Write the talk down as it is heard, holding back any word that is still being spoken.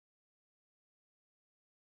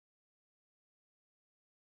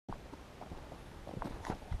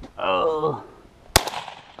Oh.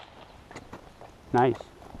 Nice.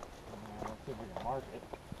 Let's see if we can mark it.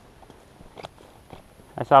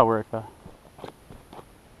 I saw where it fell.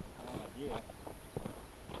 Yeah.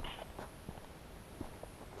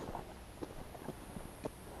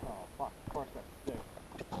 Oh fuck, of course that's stick.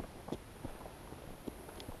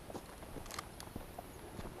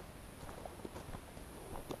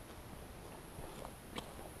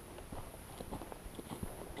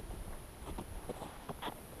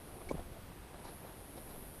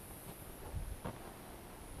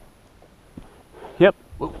 Yep.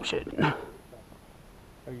 Oh shit.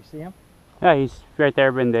 Oh, you see him? Yeah, he's right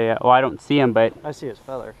there in the. Oh, I don't see him, but I see his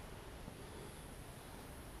feather.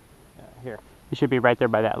 Yeah, here. he should be right there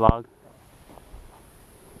by that log.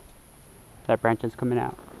 That branch is coming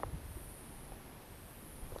out.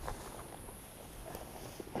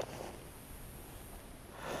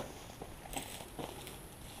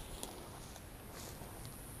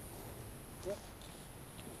 Yep.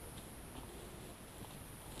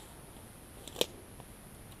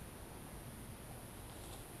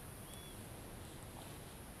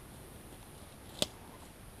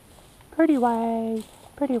 Pretty white,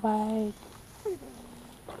 pretty white,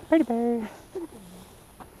 pretty bird. Yeah,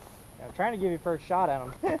 I'm trying to give you first shot at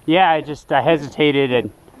him. Yeah, I hesitated,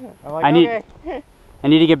 and I'm like, I need okay. I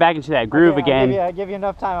need to get back into that groove Okay, again. I give you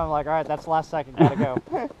enough time. I'm like, all right, that's the last second. Gotta go.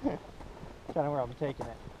 That's kind of where I'm taking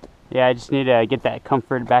it. Yeah, I just need to get that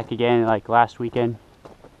comfort back again, like last weekend.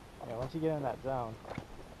 Yeah, once you get in that zone.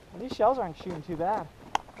 And these shells aren't shooting too bad.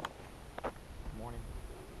 Morning.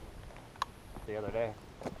 The other day.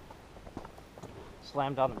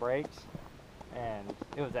 Slammed on the brakes, and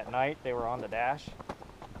it was at night. They were on the dash.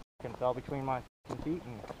 And fell between my feet,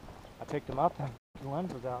 and I picked them up, and the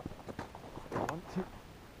lens was out. 1, 2.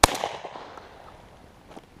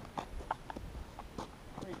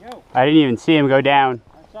 There you go. I didn't even see him go down.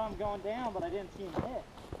 I saw him going down, but I didn't see him hit. Here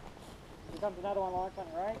comes another one launched on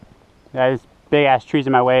the right. Yeah, there's big ass trees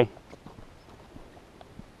in my way.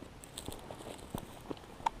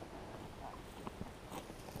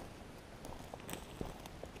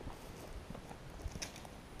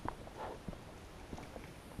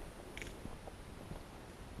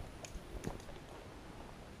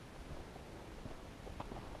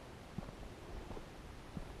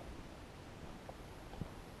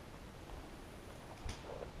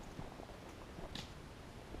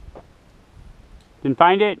 Didn't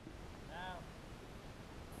find it? No.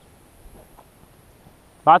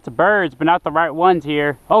 Lots of birds, but not the right ones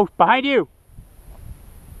here. Oh, behind you!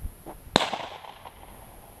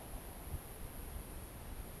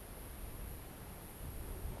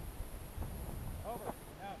 Over.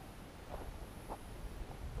 No.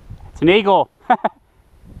 It's an eagle. That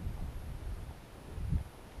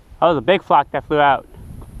was a big flock that flew out.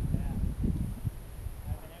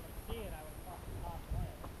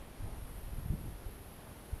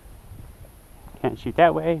 Can't shoot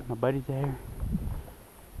that way. My buddy's there.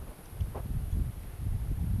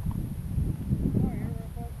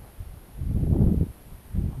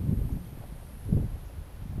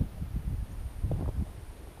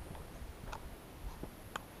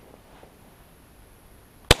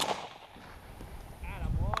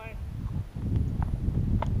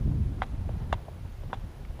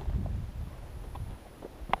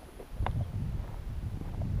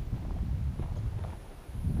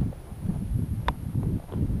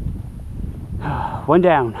 One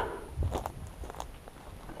down.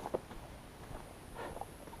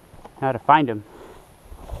 Now to find him.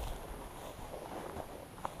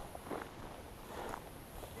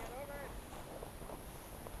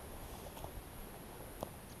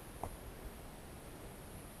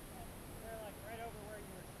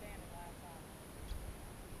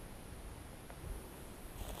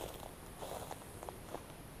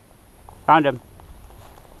 Found him.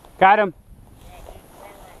 Got him.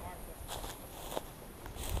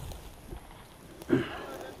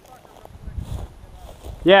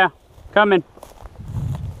 Yeah, coming.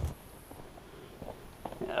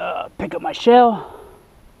 Pick up my shell.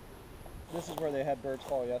 This is where they had birds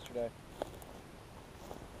fall yesterday.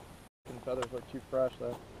 The feathers look too fresh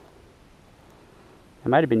though. It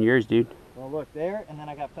might have been yours, dude. Well, look there, and then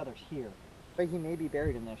I got feathers here. But he may be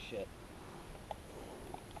buried in this shit.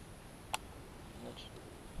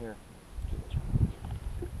 Here.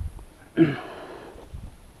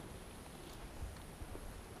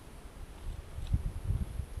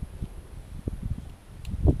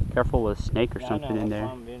 Careful with a snake or Yeah, something in there.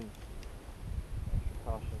 I'm being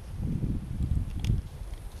cautious.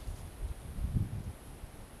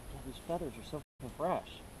 Yeah, these feathers are so fucking fresh.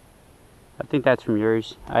 I think that's from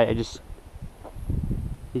yours.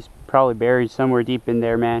 He's probably buried somewhere deep in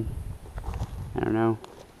there, man. I don't know.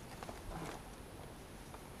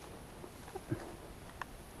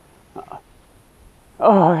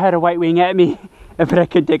 Oh, I had a white wing at me, but I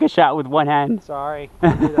couldn't take a shot with one hand. Sorry,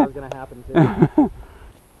 I knew that was gonna happen too.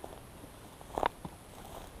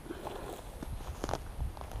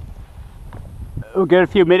 We'll get a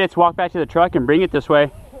few minutes, walk back to the truck, and bring it this way.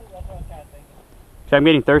 That's what I was kind of thinking. So I'm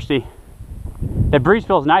getting thirsty. The breeze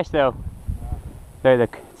feels nice though.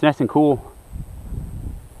 It's nice and cool.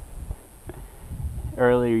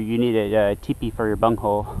 Earlier you needed a teepee for your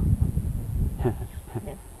bunghole.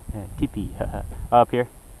 Teepee. Up here.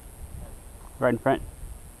 Right in front.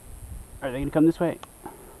 Are they gonna come this way?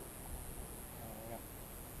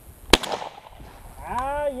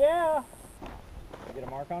 Ah, yeah. Did you get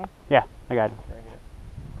a mark on him? Yeah, I got it. Right here.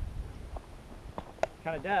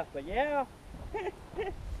 Kind of deaf, but yeah.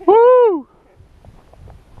 Woo!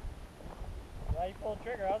 Glad you pulled the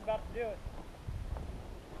trigger. I was about to do it.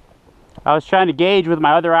 I was trying to gauge with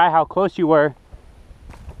my other eye how close you were.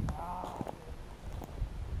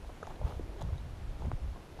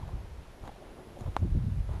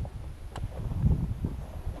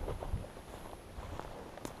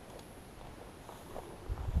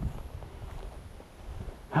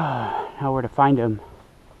 Now where to find him?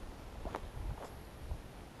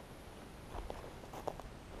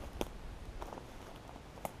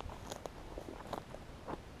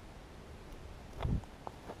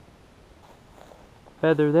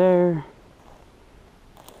 Feather there.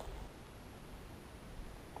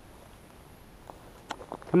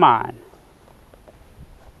 Come on.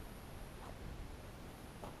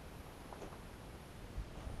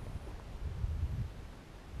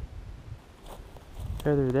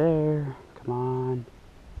 Feather there. Come on.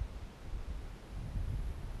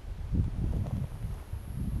 This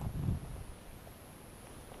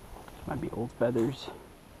might be old feathers.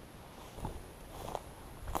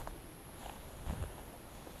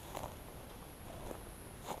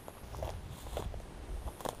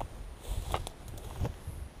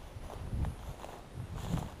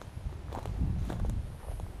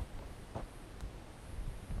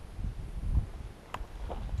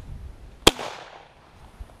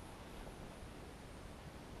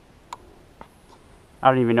 I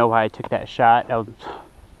don't even know why I took that shot. I was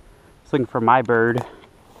looking for my bird.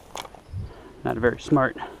 Not a very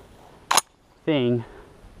smart thing.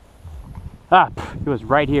 Ah, it was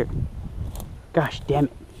right here. Gosh damn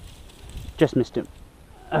it. Just missed him.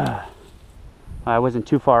 I wasn't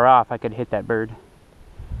too far off. I could hit that bird.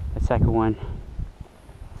 That second one.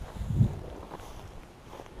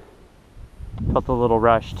 Felt a little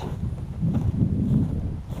rushed.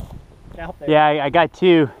 Out there. Yeah, I got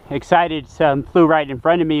too excited. Some flew right in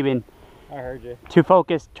front of me, and I heard you. too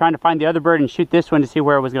focused trying to find the other bird and shoot this one to see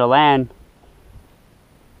where it was going to land.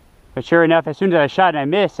 But sure enough, as soon as I shot and I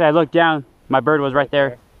missed, I looked down. My bird was right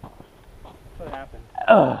there. That's what happened.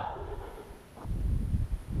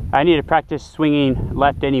 I need to practice swinging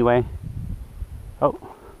left anyway. Oh.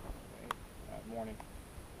 Morning.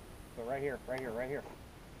 So right here, right here, right here.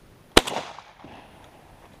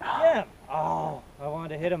 Yeah. Oh, I wanted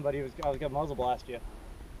to hit him, but I was gonna muzzle blast you.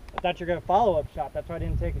 I thought you were gonna follow up shot. That's why I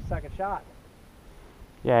didn't take a second shot.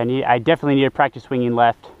 Yeah, I definitely need to practice swinging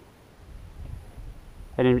left.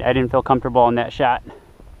 I didn't feel comfortable on that shot.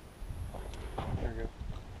 There you go.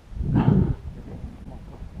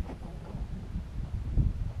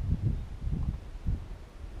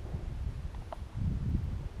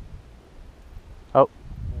 Oh.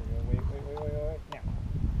 Wait. Now.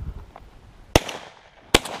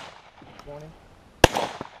 Morning.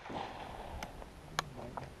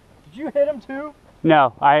 Did you hit him too?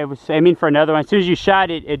 No, I was aiming for another one. As soon as you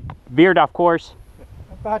shot it, it veered off course.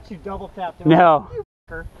 I thought you double tapped him. No. You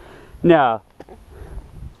f***er. No.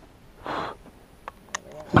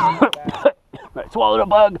 I swallowed a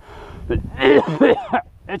bug.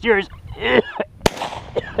 That's yours.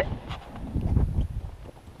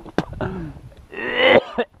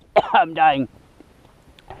 I'm dying.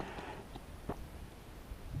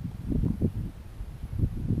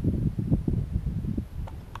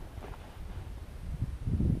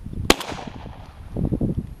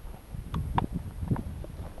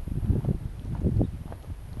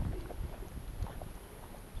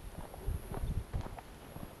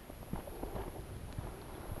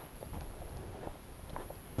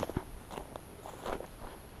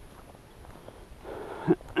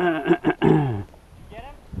 Get him?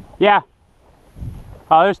 Yeah.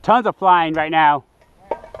 Oh, there's tons of flying right now.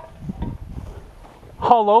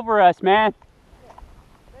 All over us, man.